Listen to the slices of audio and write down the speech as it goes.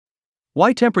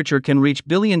Why temperature can reach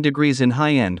billion degrees in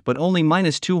high end but only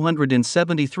minus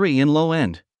 273 in low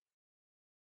end.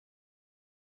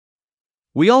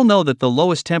 We all know that the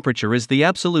lowest temperature is the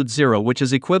absolute zero, which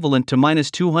is equivalent to minus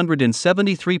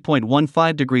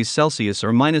 273.15 degrees Celsius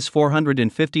or minus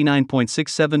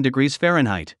 459.67 degrees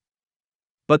Fahrenheit.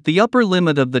 But the upper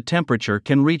limit of the temperature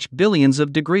can reach billions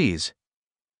of degrees.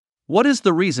 What is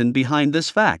the reason behind this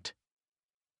fact?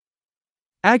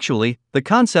 Actually, the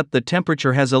concept that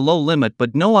temperature has a low limit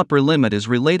but no upper limit is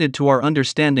related to our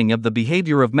understanding of the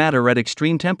behavior of matter at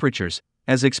extreme temperatures,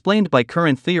 as explained by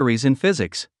current theories in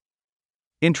physics.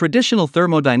 In traditional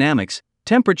thermodynamics,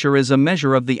 temperature is a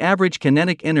measure of the average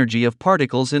kinetic energy of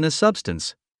particles in a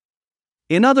substance.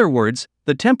 In other words,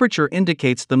 the temperature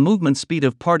indicates the movement speed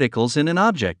of particles in an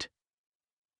object.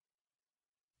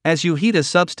 As you heat a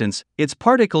substance, its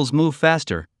particles move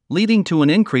faster, leading to an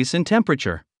increase in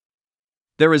temperature.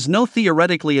 There is no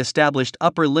theoretically established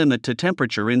upper limit to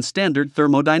temperature in standard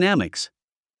thermodynamics.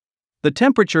 The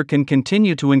temperature can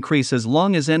continue to increase as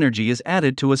long as energy is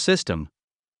added to a system.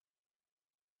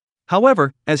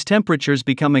 However, as temperatures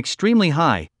become extremely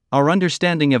high, our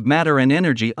understanding of matter and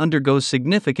energy undergoes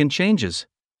significant changes.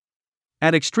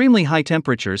 At extremely high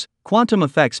temperatures, quantum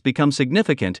effects become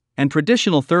significant, and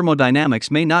traditional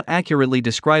thermodynamics may not accurately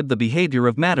describe the behavior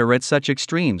of matter at such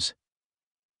extremes.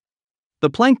 The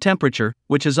Planck temperature,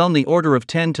 which is on the order of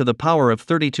 10 to the power of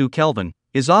 32 Kelvin,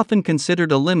 is often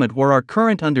considered a limit where our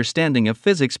current understanding of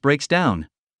physics breaks down.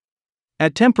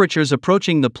 At temperatures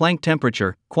approaching the Planck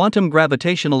temperature, quantum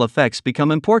gravitational effects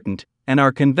become important, and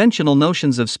our conventional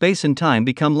notions of space and time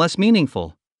become less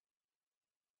meaningful.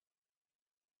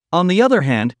 On the other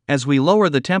hand, as we lower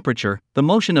the temperature, the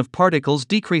motion of particles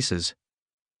decreases.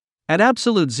 At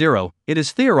absolute zero, it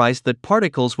is theorized that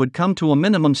particles would come to a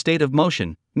minimum state of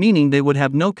motion, meaning they would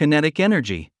have no kinetic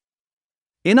energy.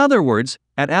 In other words,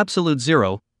 at absolute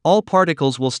zero, all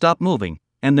particles will stop moving,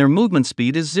 and their movement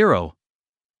speed is zero.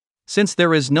 Since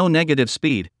there is no negative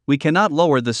speed, we cannot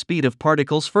lower the speed of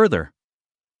particles further.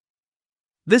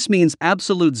 This means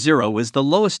absolute zero is the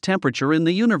lowest temperature in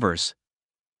the universe.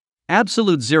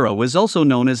 Absolute zero is also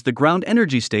known as the ground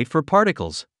energy state for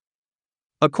particles.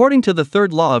 According to the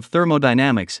third law of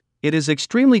thermodynamics, it is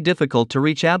extremely difficult to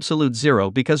reach absolute zero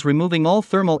because removing all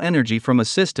thermal energy from a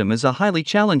system is a highly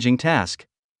challenging task.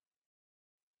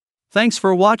 Thanks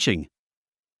for watching.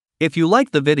 If you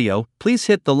liked the video, please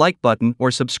hit the like button or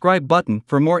subscribe button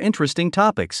for more interesting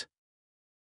topics.